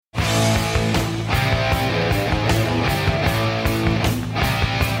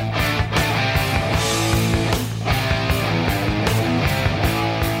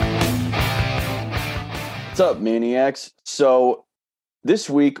up, maniacs? So this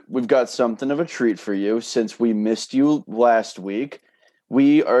week we've got something of a treat for you. Since we missed you last week,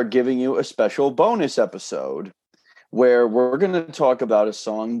 we are giving you a special bonus episode where we're going to talk about a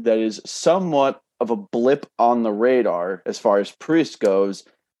song that is somewhat of a blip on the radar as far as Priest goes,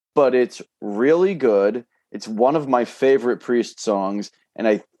 but it's really good. It's one of my favorite Priest songs, and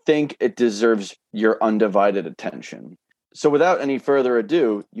I think it deserves your undivided attention. So without any further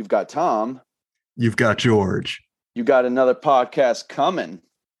ado, you've got Tom. You've got George. You got another podcast coming.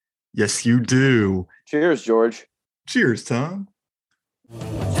 Yes, you do. Cheers, George. Cheers, Tom.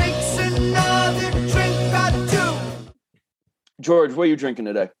 Takes another drink or two. George, what are you drinking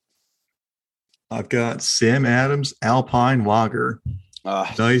today? I've got Sam Adams Alpine Lager.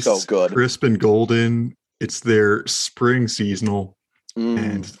 Nice, so good. Crisp and golden. It's their spring seasonal,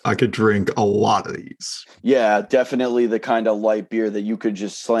 and I could drink a lot of these. Yeah, definitely the kind of light beer that you could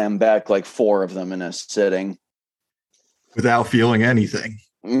just slam back like 4 of them in a sitting. Without feeling anything.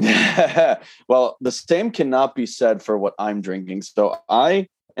 Well, the same cannot be said for what I'm drinking. So I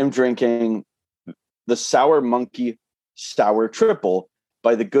am drinking the Sour Monkey Sour Triple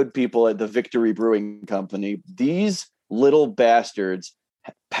by the good people at the Victory Brewing Company. These little bastards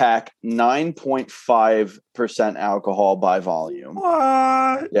pack 9.5% alcohol by volume.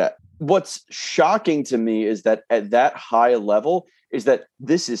 What? Yeah. What's shocking to me is that at that high level is that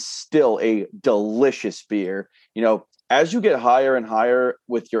this is still a delicious beer. You know, as you get higher and higher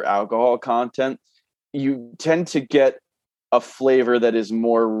with your alcohol content, you tend to get a flavor that is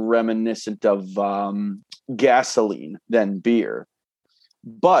more reminiscent of gasoline than beer.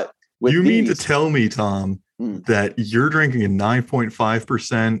 But with You mean to tell me, Tom, that you're drinking a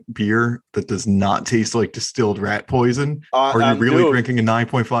 9.5% beer that does not taste like distilled rat poison? Are you really drinking a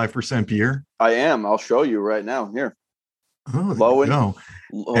 9.5% beer? I am. I'll show you right now. Here. Oh, there you go.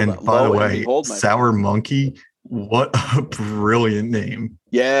 And by the way, Sour Monkey, what a brilliant name.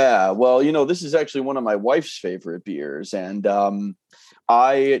 Yeah. Well, you know, this is actually one of my wife's favorite beers. And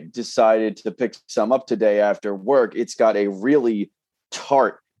I decided to pick some up today after work. It's got a really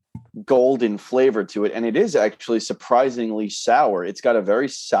tart golden flavor to it, and it is actually surprisingly sour. It's got a very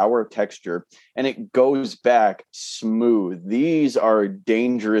sour texture, and it goes back smooth. These are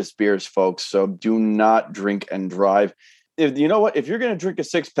dangerous beers, folks, so do not drink and drive. If you know what, if you're going to drink a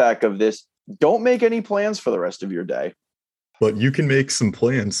 6-pack of this, don't make any plans for the rest of your day. But you can make some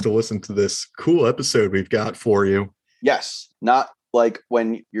plans to listen to this cool episode we've got for you. Yes, not like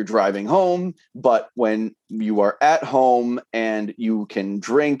when you're driving home, but when you are at home and you can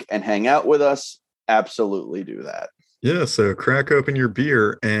drink and hang out with us, absolutely do that. Yeah, so crack open your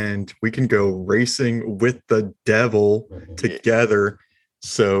beer and we can go racing with the devil together.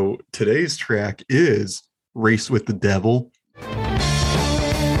 So today's track is Race with the Devil.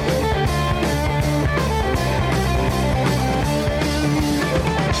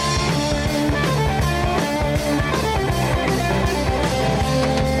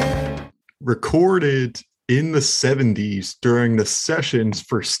 Recorded in the 70s during the sessions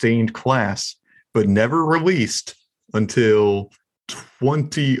for Stained Class, but never released until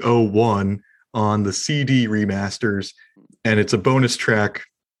 2001 on the CD remasters. And it's a bonus track,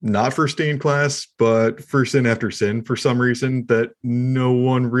 not for Stained Class, but for Sin After Sin for some reason that no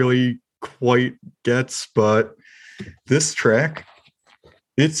one really quite gets. But this track,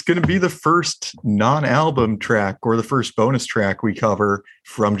 it's going to be the first non-album track or the first bonus track we cover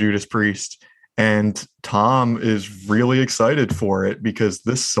from Judas Priest. And Tom is really excited for it because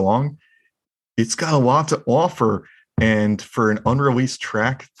this song, it's got a lot to offer. And for an unreleased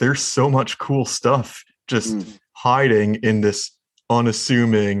track, there's so much cool stuff just hiding in this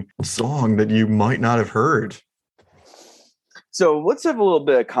unassuming song that you might not have heard. So let's have a little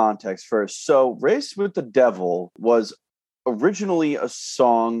bit of context first. So Race with the Devil was originally a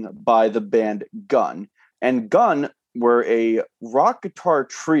song by the band Gun, and Gun were a rock guitar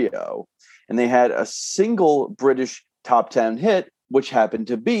trio, and they had a single British top 10 hit, which happened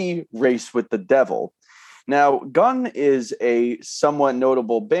to be Race with the Devil. Now, Gun is a somewhat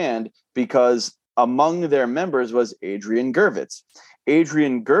notable band because among their members was Adrian Gervitz.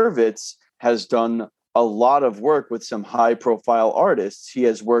 Adrian Gervitz has done a lot of work with some high-profile artists. He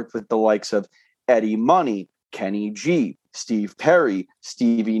has worked with the likes of Eddie Money, Kenny G, Steve Perry,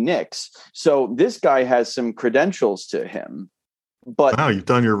 Stevie Nicks. So this guy has some credentials to him. But wow, you've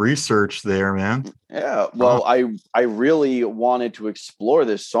done your research there, man. Yeah, well, I really wanted to explore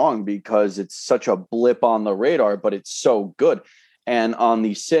this song because it's such a blip on the radar, but it's so good. And on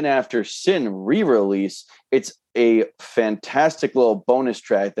the Sin After Sin re-release, it's a fantastic little bonus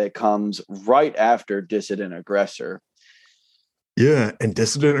track that comes right after Dissident Aggressor. Yeah, and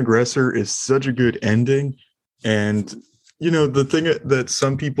Dissident Aggressor is such a good ending And, the thing that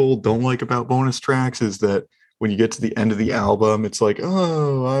some people don't like about bonus tracks is that when you get to the end of the album, it's like,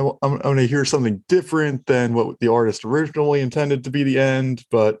 oh, I'm going to hear something different than what the artist originally intended to be the end.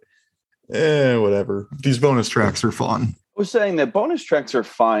 But whatever. These bonus tracks are fun. I was saying that bonus tracks are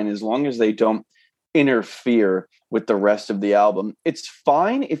fine as long as they don't interfere with the rest of the album. It's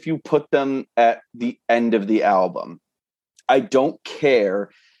fine if you put them at the end of the album. I don't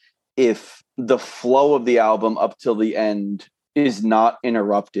care if the flow of the album up till the end is not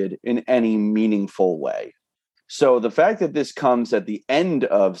interrupted in any meaningful way. So the fact that this comes at the end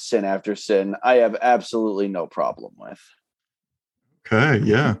of Sin After Sin, I have absolutely no problem with. Okay,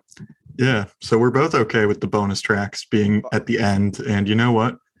 yeah. Yeah, so we're both okay with the bonus tracks being at the end. And you know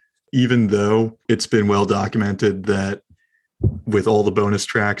what? Even though it's been well documented that with all the bonus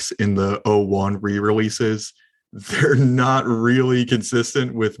tracks in the 01 re-releases, they're not really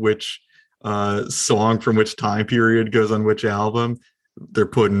consistent with which song from which time period goes on which album. They're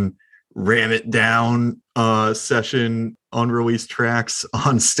putting Ram It Down session unreleased tracks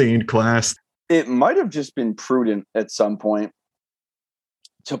on Stained Class. It might have just been prudent at some point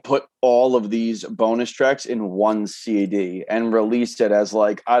to put all of these bonus tracks in one CD and release it as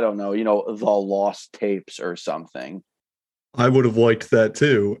like, I don't know, the lost tapes or something. I would have liked that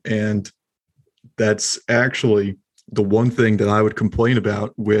too. And that's actually the one thing that I would complain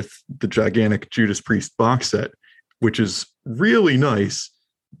about with the gigantic Judas Priest box set, which is really nice,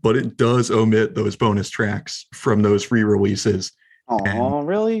 but it does omit those bonus tracks from those re-releases. Oh,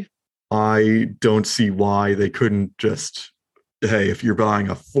 really? I don't see why they couldn't just, hey, if you're buying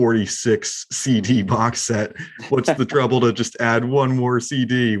a 46 CD box set, what's the trouble to just add one more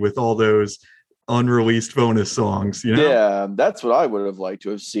CD with all those unreleased bonus songs? Yeah, that's what I would have liked to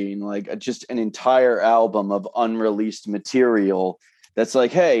have seen, like just an entire album of unreleased material that's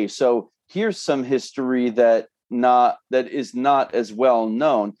like, hey, so here's some history that is not as well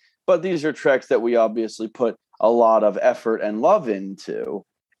known, but these are tracks that we obviously put a lot of effort and love into,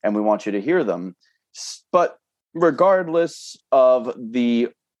 and we want you to hear them. But regardless of the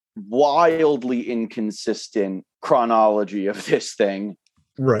wildly inconsistent chronology of this thing,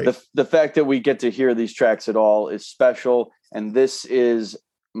 right? The fact that we get to hear these tracks at all is special, and this is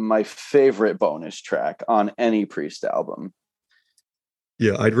my favorite bonus track on any Priest album.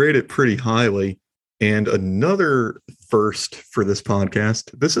 Yeah, I'd rate it pretty highly. And another first for this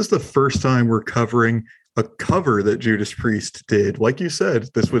podcast, this is the first time we're covering a cover that Judas Priest did. Like you said,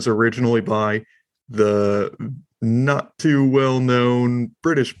 this was originally by the not too well-known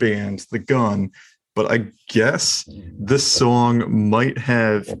British band, The Gun. But I guess this song might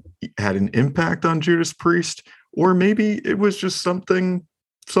have had an impact on Judas Priest, or maybe it was just some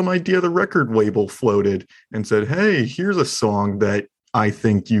idea the record label floated and said, hey, here's a song that I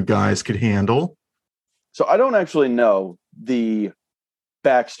think you guys could handle. So I don't actually know the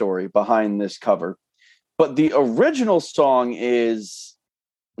backstory behind this cover, but the original song is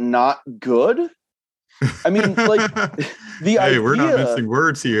not good. I mean, like the idea, we're not missing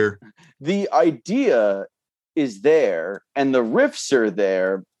words here. The idea is there and the riffs are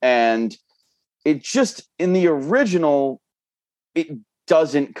there, and it just, in the original, it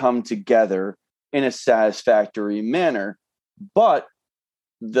doesn't come together in a satisfactory manner. But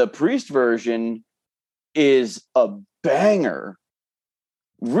the Priest version is a banger.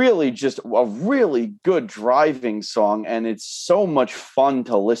 Really just a really good driving song, and it's so much fun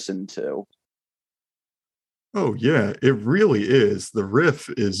to listen to. Oh, yeah, it really is. The riff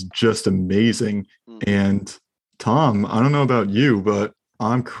is just amazing. And Tom, I don't know about you, but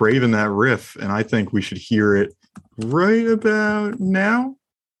I'm craving that riff, and I think we should hear it right about now.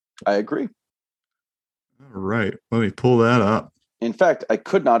 I agree. All right, let me pull that up. In fact, I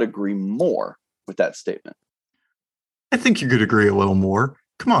could not agree more with that statement. I think you could agree a little more.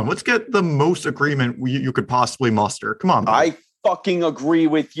 Come on, let's get the most agreement you could possibly muster. Come on, buddy. I fucking agree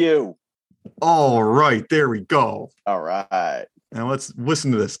with you. All right, there we go. All right. Now let's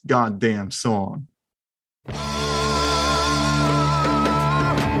listen to this goddamn song.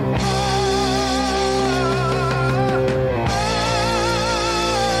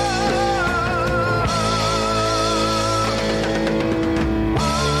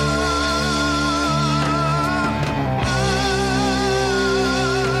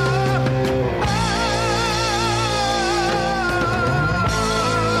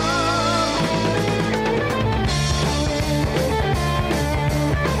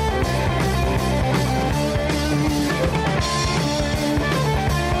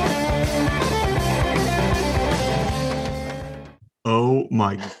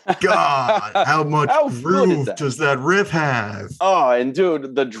 my God, how much How good is groove that? does that riff have? Oh, and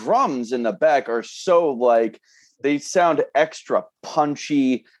dude, the drums in the back are so like they sound extra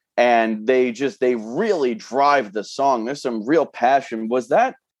punchy and they really drive the song. There's some real passion. Was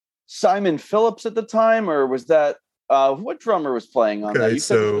that Simon Phillips at the time, or was that what drummer was playing on that? Okay, You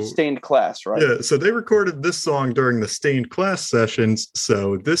said it was so- Stained Class, right? Yeah, so they recorded this song during the Stained Class sessions,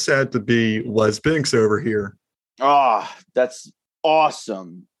 so this had to be Les Binks over here. Ah, that's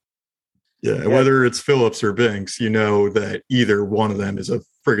awesome. Yeah, and whether it's Phillips or Binks, you know that either one of them is a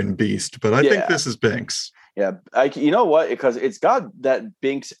friggin' beast. But I think Yeah. this is Binks. Yeah, you know what? Because it's got that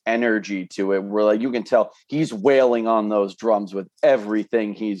Binks energy to it, where like you can tell he's wailing on those drums with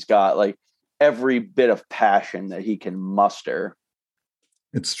everything he's got, like every bit of passion that he can muster.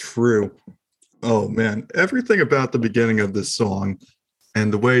 It's true. Oh man, everything about the beginning of this song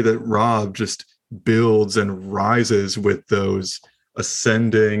and the way that Rob just builds and rises with those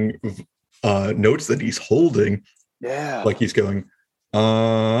ascending notes that he's holding, Yeah, like he's going,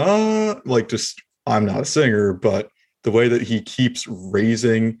 like just, I'm not a singer, but the way that he keeps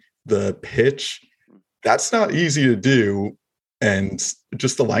raising the pitch, that's not easy to do. And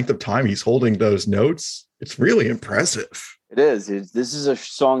just the length of time he's holding those notes, it's really impressive. it is. This is a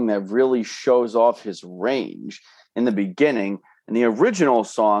song that really shows off his range in the beginning. And the original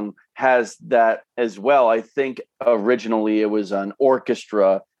song has that as well. I think originally it was an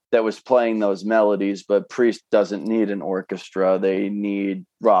orchestra that was playing those melodies, but Priest doesn't need an orchestra. They need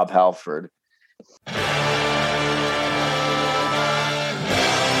Rob Halford.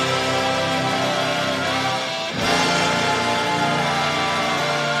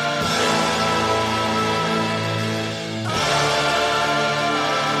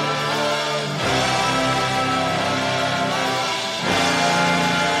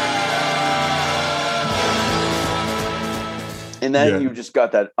 And then Yeah. you just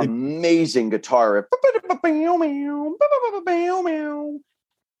got that amazing guitar riff.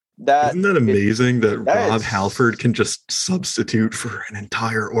 That Isn't that amazing that that Rob is- Halford can just substitute for an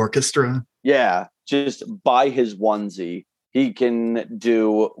entire orchestra? Yeah, just by his onesie, he can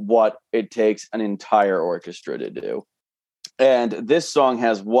do what it takes an entire orchestra to do. And this song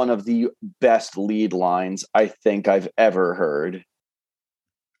has one of the best lead lines I think I've ever heard.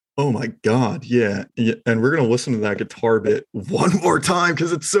 Oh my God, yeah. And we're going to listen to that guitar bit one more time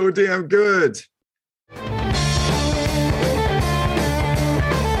because it's so damn good.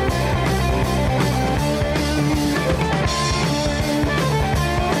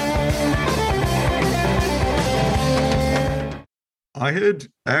 I had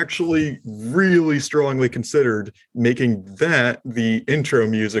actually really strongly considered making that the intro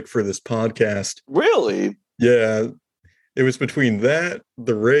music for this podcast. Really? Yeah, it was between that,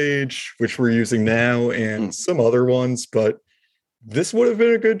 The Rage, which we're using now, and some other ones, but this would have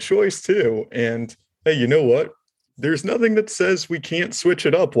been a good choice too. And hey, you know what? There's nothing that says we can't switch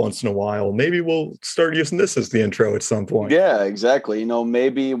it up once in a while. Maybe we'll start using this as the intro at some point. Yeah, exactly. You know,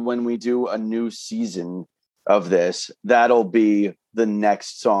 maybe when we do a new season of this, that'll be the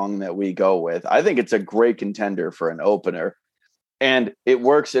next song that we go with. I think it's a great contender for an opener. And it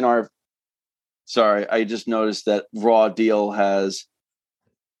works in our... Sorry, I just noticed that Raw Deal has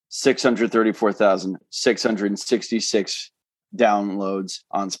 634,666 downloads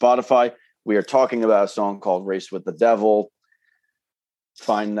on Spotify. We are talking about a song called Race with the Devil.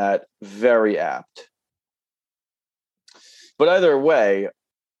 Find that very apt. But either way,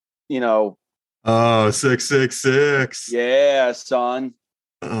 you know, Oh, 666. yeah, son.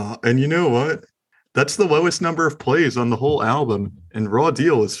 And you know what? That's the lowest number of plays on the whole album. And Raw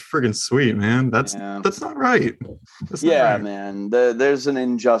Deal is friggin' sweet, man. That's not right. That's not Yeah, right. man. There's an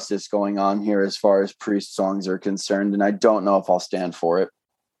injustice going on here as far as Priest songs are concerned, and I don't know if I'll stand for it.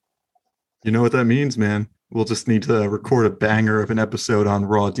 You know what that means, man? We'll just need to record a banger of an episode on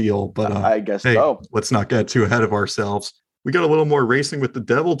Raw Deal. But I guess hey, so. let's not get too ahead of ourselves. We got a little more racing with the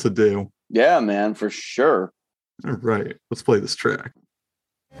devil to do. Yeah, man, for sure. All right, let's play this track.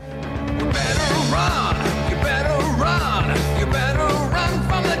 better run, you better run, you better run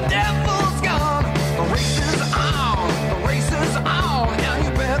from the devil's gun. The race is on, the race is on, and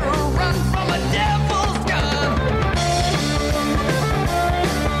you better run from the devil's gun.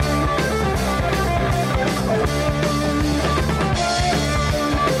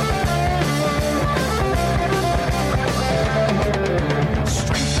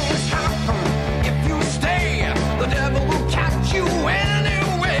 Strange things happen if you stay. The devil will catch you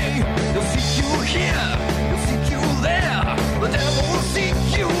anyway.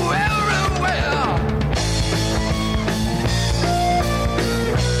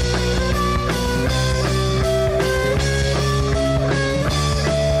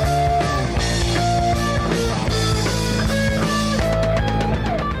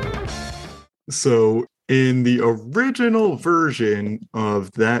 So in the original version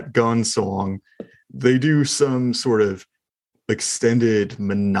of that Gun song, they do some sort of extended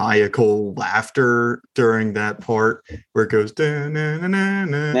maniacal laughter during that part where it goes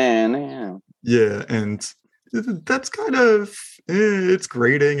da-na-na-na-na. Man, Yeah, and that's kind of it's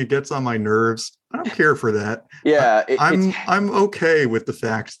grating. It gets on my nerves. I don't care for that. yeah, I'm okay with the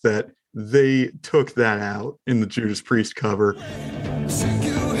fact that they took that out in the Judas Priest cover. Seek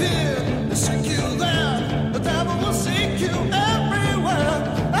you here, seek you there. The devil will seek you everywhere.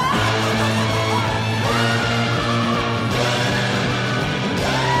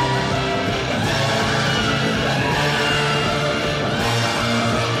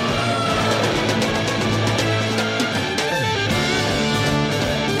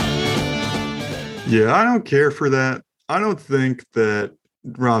 Yeah, I don't care for that. I don't think that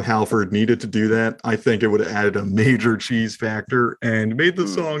Rob Halford needed to do that. I think it would have added a major cheese factor and made the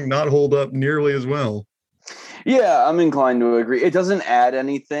song not hold up nearly as well. Yeah, I'm inclined to agree. It doesn't add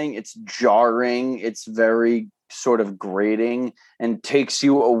anything. It's jarring. It's very sort of grating and takes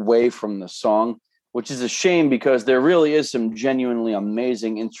you away from the song, which is a shame because there really is some genuinely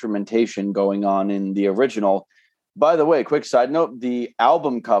amazing instrumentation going on in the original. By the way, quick side note, the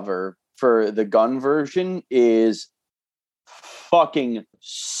album cover for the Gun version is fucking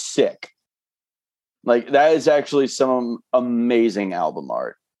sick. Like, that is actually some amazing album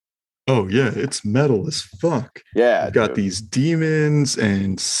art. Oh yeah, it's metal as fuck. Yeah, You've got dude. these demons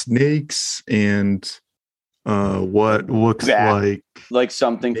and snakes and what looks Bat. like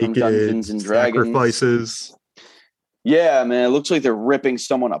something from naked Dungeons and Dragons. sacrifices. Yeah, man, it looks like they're ripping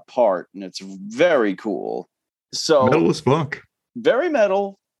someone apart, and it's very cool. So Metal as fuck. very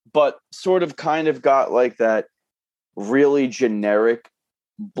metal, but sort of kind of got like that really generic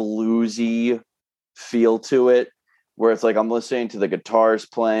bluesy feel to it, where it's like I'm listening to the guitars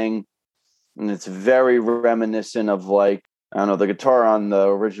playing, and it's very reminiscent of like, I don't know, the guitar on the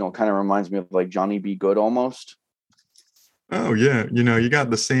original kind of reminds me of like Johnny B. Good almost. Oh yeah, you got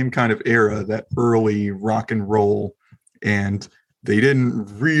the same kind of era, that early rock and roll, and they didn't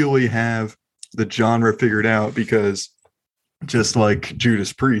really have the genre figured out because just like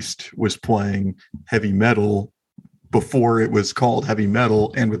Judas Priest was playing heavy metal before it was called heavy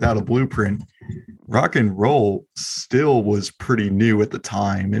metal and without a blueprint, rock and roll still was pretty new at the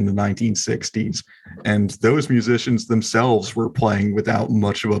time in the 1960s. And those musicians themselves were playing without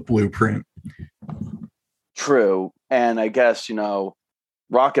much of a blueprint. True. And I guess,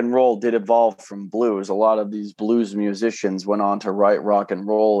 rock and roll did evolve from blues. A lot of these blues musicians went on to write rock and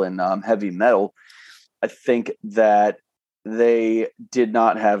roll and heavy metal. I think that they did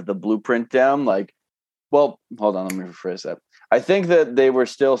not have the blueprint down. Hold on, let me rephrase that. I think that they were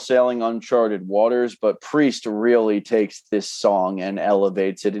still sailing uncharted waters, but Priest really takes this song and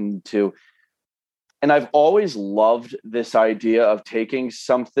elevates it into. And I've always loved this idea of taking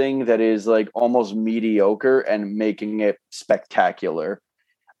something that is like almost mediocre and making it spectacular.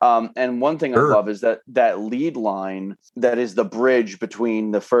 And one thing Sure. I love is that lead line that is the bridge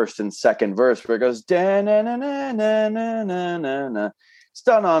between the first and second verse, where it goes da na na na na na na na na. It's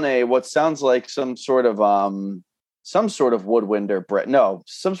done on what sounds like some sort of woodwind or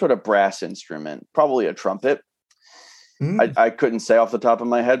some sort of brass instrument, probably a trumpet. I couldn't say off the top of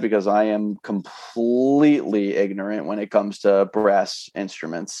my head because I am completely ignorant when it comes to brass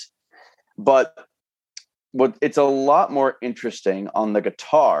instruments. But it's a lot more interesting on the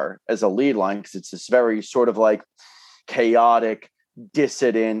guitar as a lead line because it's this very sort of like chaotic,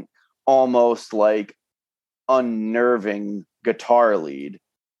 dissident, almost like unnerving guitar lead.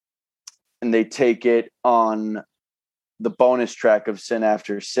 And they take it on the bonus track of Sin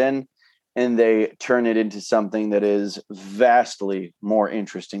After Sin, and they turn it into something that is vastly more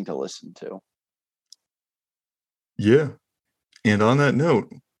interesting to listen to. Yeah. And on that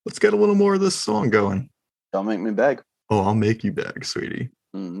note, let's get a little more of this song going. Don't make me beg. Oh, I'll make you beg, sweetie.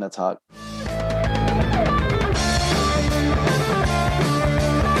 That's hot.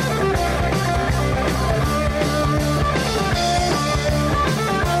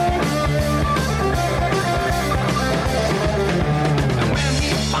 And when he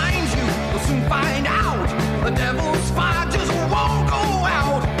finds you, you'll soon find out. The devil's fire just won't go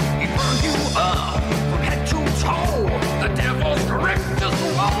out. He burns you up from head to toe. The devil's grip just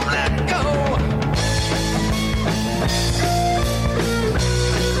won't let go.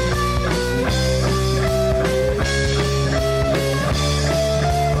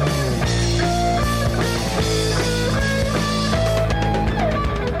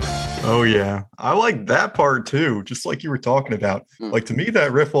 Oh yeah, I like that part too, just like you were talking about. Like, to me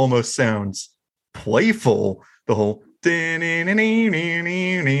that riff almost sounds playful, the whole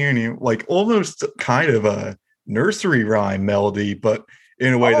like almost kind of a nursery rhyme melody, but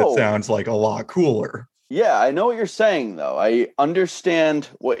in a way that Oh. sounds like a lot cooler. Yeah, I know what you're saying, though. I understand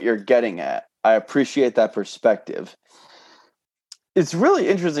what you're getting at. I appreciate that perspective. It's really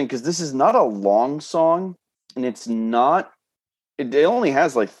interesting because this is not a long song, and it's not, it only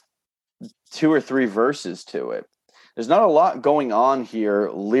has like 2 or 3 verses to it. There's not a lot going on here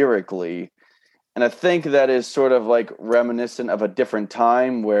lyrically. And I think that is sort of like reminiscent of a different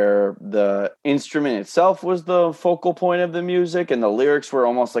time where the instrument itself was the focal point of the music and the lyrics were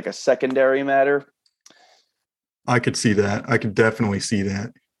almost like a secondary matter. I could see that. I could definitely see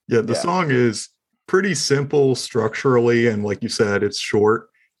that. Yeah, the Yeah. song is pretty simple structurally, and like you said, it's short.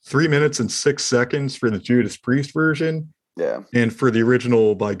 3 minutes and 6 seconds for the Judas Priest version. Yeah. And for the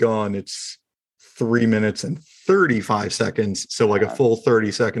original by Gone, it's 3 minutes and 35 seconds. So like a full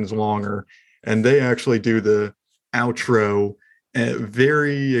 30 seconds longer. And they actually do the outro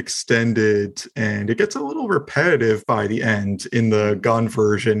very extended, and it gets a little repetitive by the end in the Gun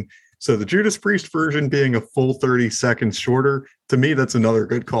version. So the Judas Priest version being a full 30 seconds shorter, to me, that's another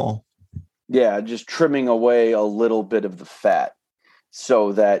good call. Yeah, just trimming away a little bit of the fat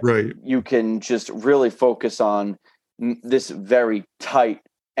so that Right. you can just really focus on this very tight,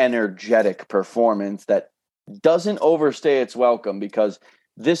 energetic performance that doesn't overstay its welcome, because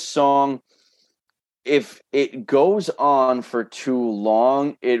this song, if it goes on for too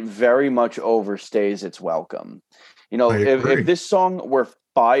long, it very much overstays its welcome. You know, I if agree. this song were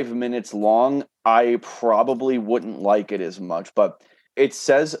 5 minutes long, I probably wouldn't like it as much, but it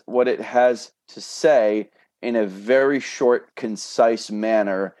says what it has to say in a very short, concise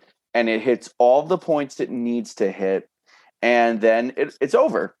manner, and it hits all the points it needs to hit, and then it's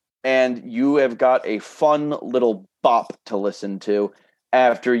over. And you have got a fun little bop to listen to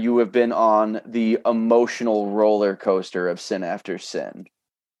after you have been on the emotional roller coaster of Sin After Sin.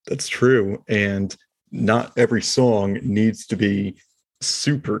 That's true. And not every song needs to be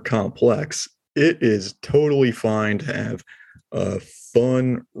super complex. It is totally fine to have a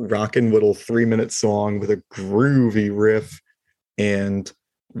fun, rockin' little 3-minute song with a groovy riff. And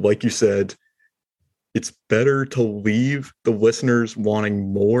like you said, it's better to leave the listeners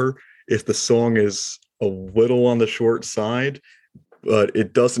wanting more if the song is a little on the short side, but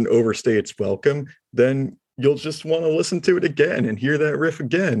it doesn't overstay its welcome. Then you'll just want to listen to it again and hear that riff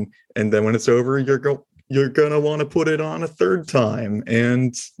again. And then when it's over, you're going to want to put it on a third time.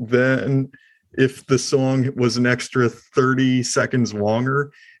 And then if the song was an extra 30 seconds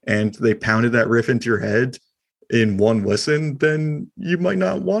longer and they pounded that riff into your head in one listen, then you might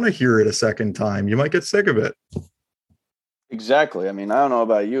not want to hear it a second time. You might get sick of it. Exactly. I mean, I don't know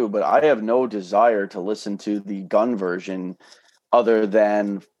about you, but I have no desire to listen to the Gun version other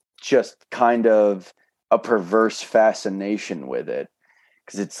than just kind of a perverse fascination with it.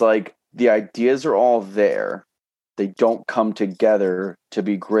 Because it's like the ideas are all there. They don't come together to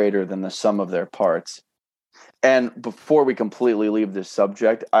be greater than the sum of their parts. And before we completely leave this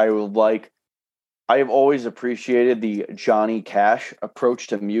subject, I have always appreciated the Johnny Cash approach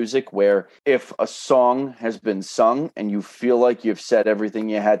to music, where if a song has been sung and you feel like you've said everything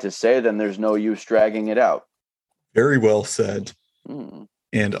you had to say, then there's no use dragging it out. Very well said.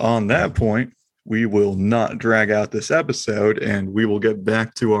 And on that point, we will not drag out this episode, and we will get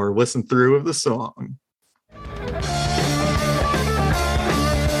back to our listen through of the song.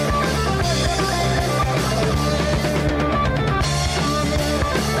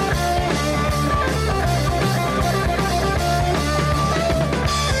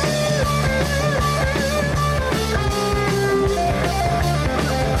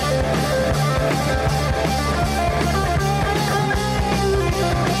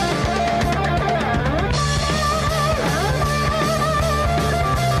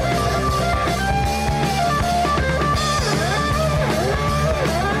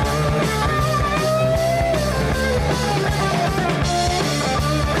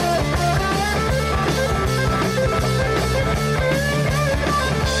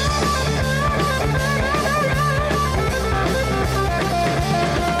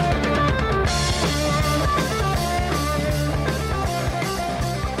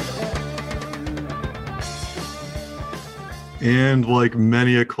 And like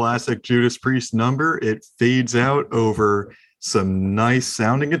many a classic Judas Priest number, it fades out over some nice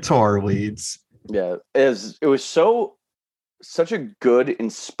sounding guitar leads. Yeah, it was such a good,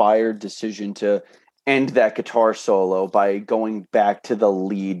 inspired decision to end that guitar solo by going back to the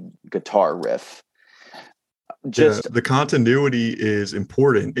lead guitar riff. Just the continuity is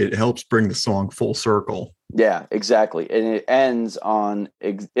important. It helps bring the song full circle. yeah, exactly, and it ends on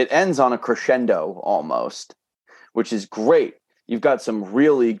a crescendo almost, which is great. You've got some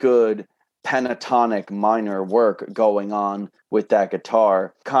really good pentatonic minor work going on with that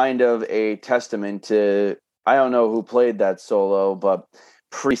guitar. Kind of a testament to, I don't know who played that solo, but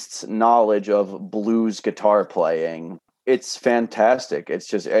Priest's knowledge of blues guitar playing. It's fantastic. It's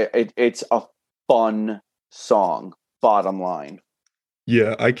just, it's a fun song, bottom line.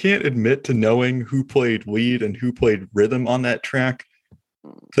 Yeah, I can't admit to knowing who played lead and who played rhythm on that track.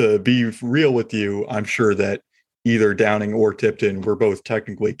 To be real with you, I'm sure that either Downing or Tipton were both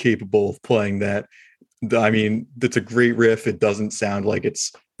technically capable of playing that. I mean, it's a great riff. It doesn't sound like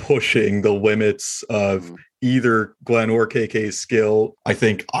it's pushing the limits of either Glenn or KK's skill. I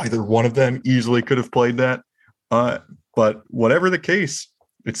think either one of them easily could have played that. But whatever the case,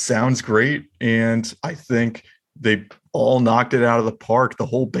 it sounds great. And I think they all knocked it out of the park, the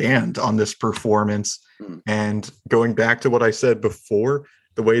whole band, on this performance. And going back to what I said before,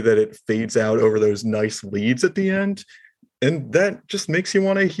 the way that it fades out over those nice leads at the end, and that just makes you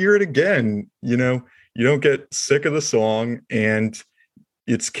want to hear it again. You know, you don't get sick of the song, and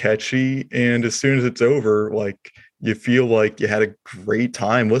it's catchy. And as soon as it's over, like, you feel like you had a great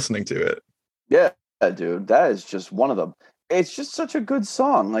time listening to it. Yeah, dude, that is just one of them. It's just such a good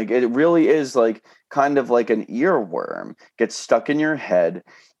song. Like, it really is like kind of like an earworm. Gets stuck in your head.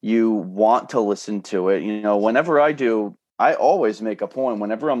 You want to listen to it. You know, whenever I do, I always make a point,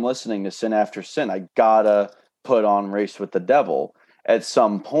 whenever I'm listening to Sin After Sin, I gotta put on Race with the Devil at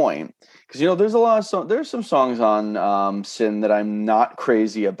some point. Because, you know, there's some songs on Sin that I'm not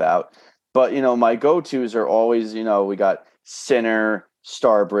crazy about. But, you know, my go-tos are always, you know, we got Sinner,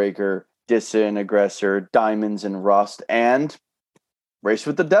 Starbreaker, Disinaggressor, Diamonds and Rust, and Race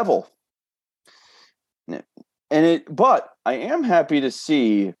with the Devil. But I am happy to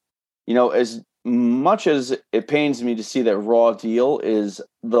see, you know, as much as it pains me to see that Raw Deal is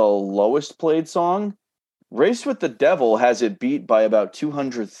the lowest played song, Race with the Devil has it beat by about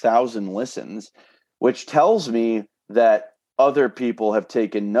 200,000 listens, which tells me that other people have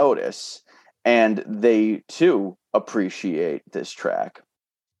taken notice and they too appreciate this track.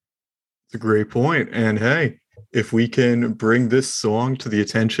 It's a great point. And hey, if we can bring this song to the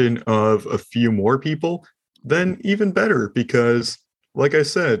attention of a few more people, then even better, because like I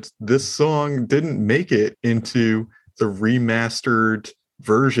said, this song didn't make it into the remastered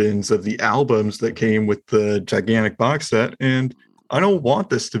versions of the albums that came with the gigantic box set. And I don't want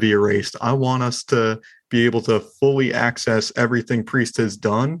this to be erased. I want us to be able to fully access everything Priest has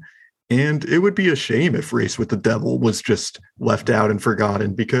done. And it would be a shame if Race with the Devil was just left out and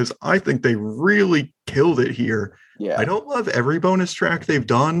forgotten, because I think they really killed it here. Yeah. I don't love every bonus track they've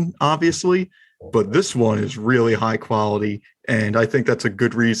done, obviously, but this one is really high quality. And I think that's a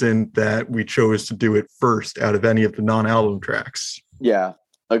good reason that we chose to do it first out of any of the non-album tracks. Yeah,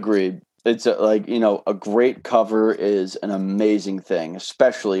 agreed. It's like, you know, a great cover is an amazing thing,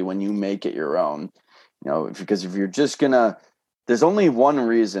 especially when you make it your own. You know, because if you're just gonna, there's only one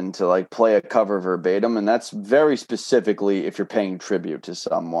reason to like play a cover verbatim, and that's very specifically if you're paying tribute to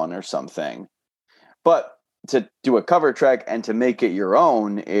someone or something. But to do a cover track and to make it your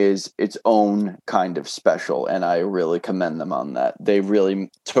own is its own kind of special, and I really commend them on that. They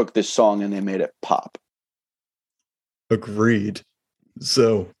really took this song and they made it pop. Agreed.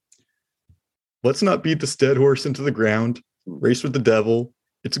 So let's not beat this dead horse into the ground. Race with the Devil.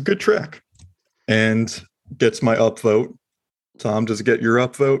 It's a good track and gets my upvote. Tom, does it get your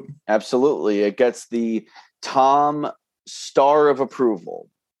upvote? Absolutely. It gets the Tom star of approval,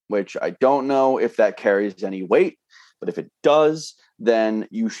 which I don't know if that carries any weight, but if it does, then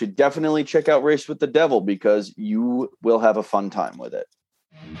you should definitely check out Race with the Devil, because you will have a fun time with it.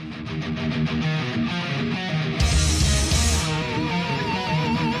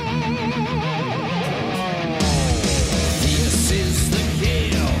 This is the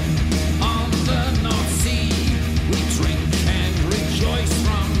gale on the North Sea. We drink and rejoice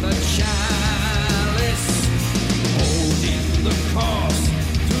from the chalice, holding the course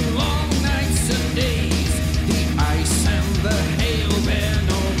through long nights and days. The ice and the hail bear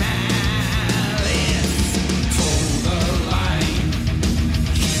no malice. Toe the line,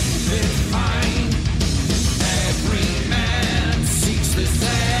 keep it fine. Every man seeks this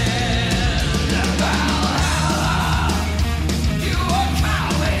end. Valhalla, you are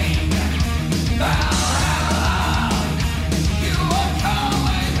calling. Valhalla, you are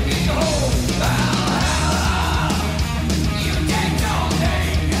calling. Behold, Valhalla, you take no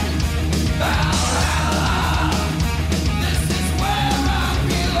thing. Valhalla, this is where I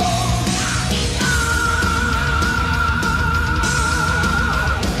belong.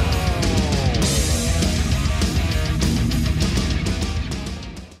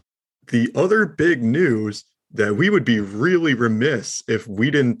 The other big news that we would be really remiss if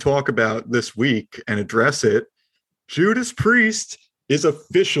we didn't talk about this week and address it. Judas Priest is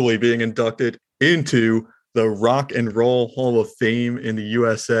officially being inducted into the Rock and Roll Hall of Fame in the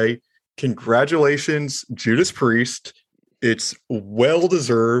USA. Congratulations, Judas Priest. It's well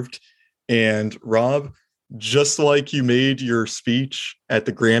deserved. And Rob, just like you made your speech at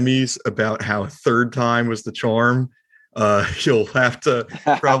the Grammys about how a third time was the charm, you'll have to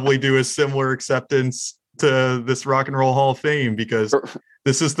probably do a similar acceptance to this Rock and Roll Hall of Fame, because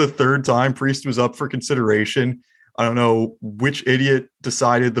this is the third time Priest was up for consideration. I don't know which idiot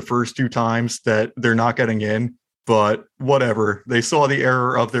decided the first two times that they're not getting in, but whatever. They saw the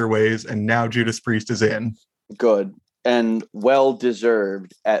error of their ways, and now Judas Priest is in. Good. And well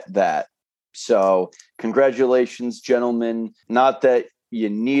deserved at that. So congratulations, gentlemen. Not that you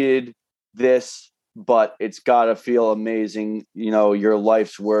needed this, but it's got to feel amazing, your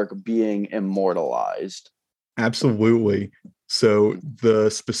life's work being immortalized. Absolutely. So the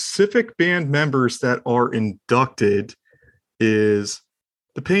specific band members that are inducted is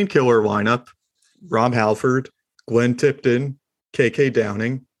the Painkiller lineup: Rob Halford, Glenn Tipton, KK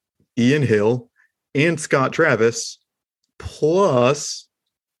Downing, Ian Hill, and Scott Travis, plus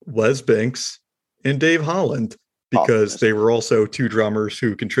Les Binks and Dave Holland, because they were also two drummers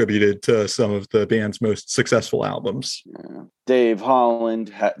who contributed to some of the band's most successful albums. Yeah. Dave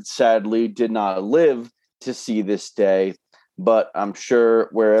Holland sadly did not live to see this day, but I'm sure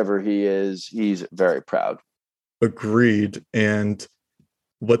wherever he is, he's very proud. Agreed. And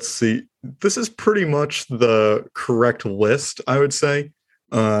let's see. This is pretty much the correct list, I would say.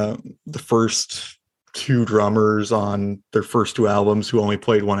 The first two drummers on their first two albums who only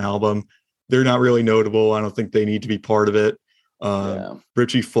played one album, they're not really notable. I don't think they need to be part of it.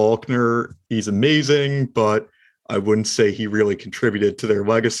 Richie Faulkner, he's amazing, but I wouldn't say he really contributed to their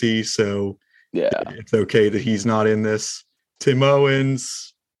legacy. So yeah, it's okay that he's not in this. Tim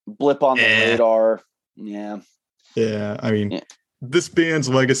Owens, blip on the radar. Yeah. I mean, this band's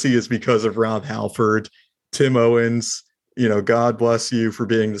legacy is because of Rob Halford. Tim Owens, God bless you for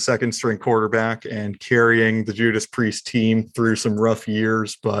being the second string quarterback and carrying the Judas Priest team through some rough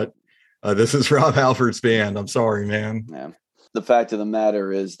years. But this is Rob Halford's band. I'm sorry, man. Yeah. The fact of the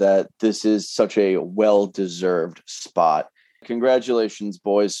matter is that this is such a well-deserved spot. Congratulations,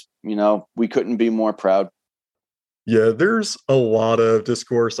 boys. We couldn't be more proud. Yeah, there's a lot of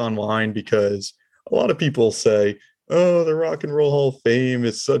discourse online because a lot of people say, oh, the Rock and Roll Hall of Fame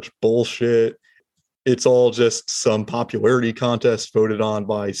is such bullshit. It's all just some popularity contest voted on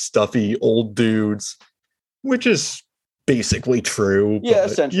by stuffy old dudes, which is basically true. Yeah,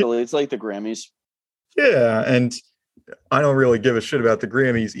 essentially. It's like the Grammys. Yeah, and I don't really give a shit about the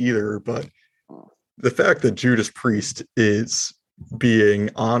Grammys either, but the fact that Judas Priest is being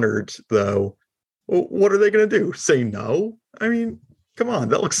honored, though, what are they going to do? Say no? I mean, come on,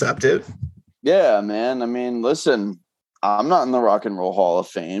 they'll accept it. Yeah, man. I mean, listen, I'm not in the Rock and Roll Hall of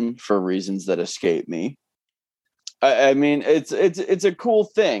Fame for reasons that escape me. I mean, it's a cool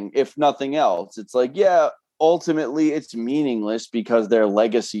thing, if nothing else. It's like, yeah, ultimately it's meaningless because their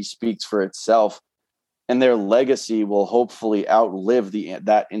legacy speaks for itself, and their legacy will hopefully outlive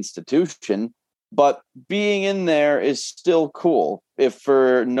that institution. But being in there is still cool, if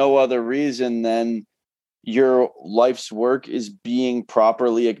for no other reason than your life's work is being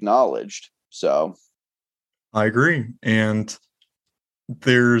properly acknowledged. So I agree. And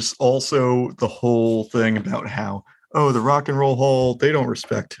there's also the whole thing about how, the Rock and Roll Hall, they don't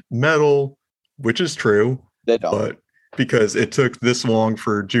respect metal, which is true. They don't. But because it took this long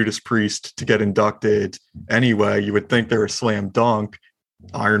for Judas Priest to get inducted anyway, you would think they're a slam dunk.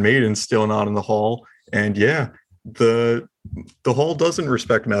 Iron Maiden's still not in the hall. And yeah, the hall doesn't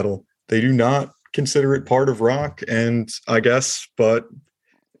respect metal. They do not consider it part of rock. And I guess, but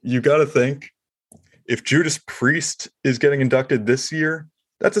you got to think, if Judas Priest is getting inducted this year,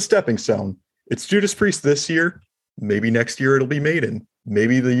 that's a stepping stone. It's Judas Priest this year. Maybe next year it'll be Maiden.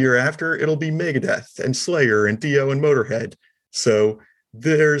 Maybe the year after it'll be Megadeth and Slayer and Dio and Motorhead. So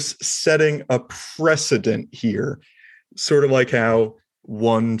there's setting a precedent here, sort of like how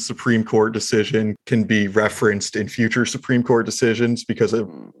one Supreme Court decision can be referenced in future Supreme Court decisions because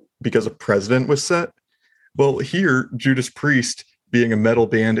a precedent was set. Well, here, Judas Priest being a metal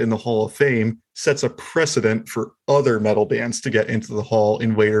band in the Hall of Fame sets a precedent for other metal bands to get into the hall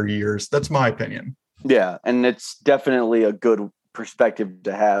in later years. That's my opinion. Yeah, and it's definitely a good perspective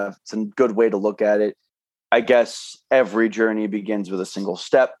to have. It's a good way to look at it. I guess every journey begins with a single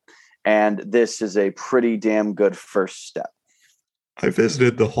step, and this is a pretty damn good first step. I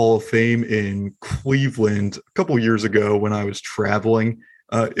visited the Hall of Fame in Cleveland a couple years ago when I was traveling.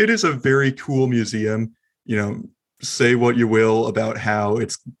 It is a very cool museum. you know, say what you will about how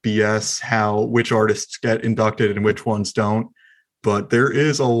it's BS, which artists get inducted and which ones don't. But there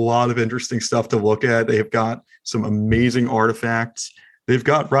is a lot of interesting stuff to look at. They've got some amazing artifacts. They've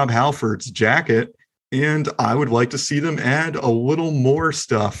got Rob Halford's jacket, and I would like to see them add a little more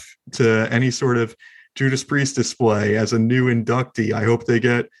stuff to any sort of Judas Priest display as a new inductee. I hope they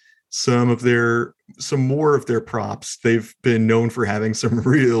get some more of their props. They've been known for having some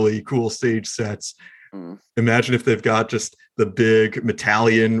really cool stage sets. Imagine if they've got just the big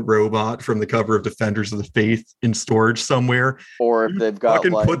Metallian robot from the cover of Defenders of the Faith in storage somewhere. Or if they've got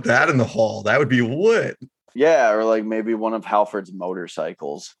fucking put that in the hall. That would be lit. Yeah, or like maybe one of Halford's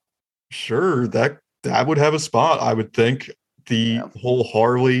motorcycles. Sure, that would have a spot. I would think the whole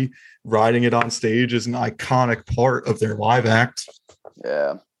Harley riding it on stage is an iconic part of their live act.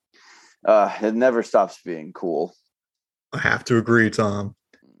 Yeah. It never stops being cool. I have to agree, Tom.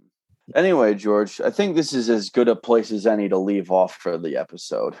 Anyway, George, I think this is as good a place as any to leave off for the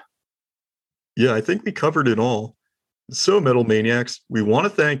episode. Yeah, I think we covered it all. So, Metal Maniacs, we want to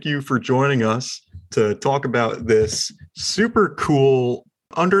thank you for joining us to talk about this super cool,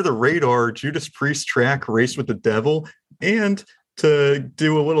 under the radar Judas Priest track, Race with the Devil, and to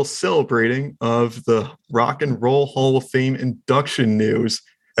do a little celebrating of the Rock and Roll Hall of Fame induction news.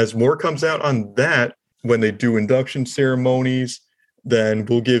 As more comes out on that, when they do induction ceremonies, then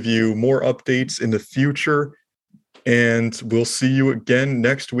we'll give you more updates in the future. And we'll see you again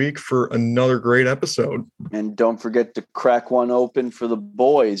next week for another great episode. And don't forget to crack one open for the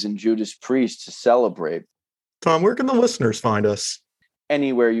boys and Judas Priest to celebrate. Tom, where can the listeners find us?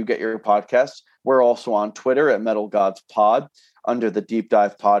 Anywhere you get your podcasts. We're also on Twitter at Metal Gods Pod under the Deep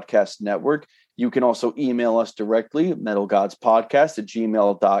Dive Podcast Network. You can also email us directly,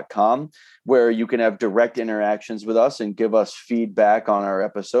 metalgodspodcast@gmail.com, where you can have direct interactions with us and give us feedback on our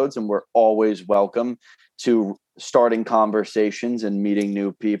episodes. And we're always welcome to starting conversations and meeting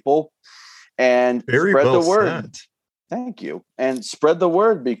new people. And spread the word. Said. Thank you. And spread the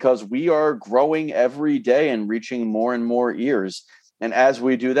word, because we are growing every day and reaching more and more ears. And as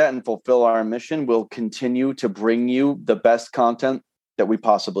we do that and fulfill our mission, we'll continue to bring you the best content that we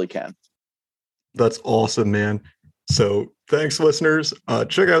possibly can. That's awesome, man. So thanks, listeners.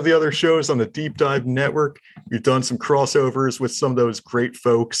 Check out the other shows on the Deep Dive Network. We've done some crossovers with some of those great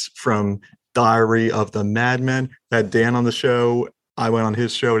folks from Diary of the Madmen. Had Dan on the show. I went on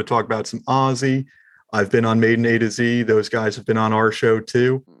his show to talk about some Ozzy. I've been on Maiden A to Z. Those guys have been on our show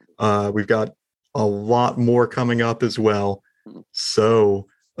too. We've got a lot more coming up as well. So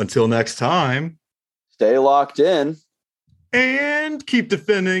until next time, stay locked in and keep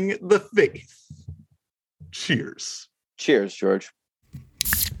defending the faith. Cheers. Cheers, George.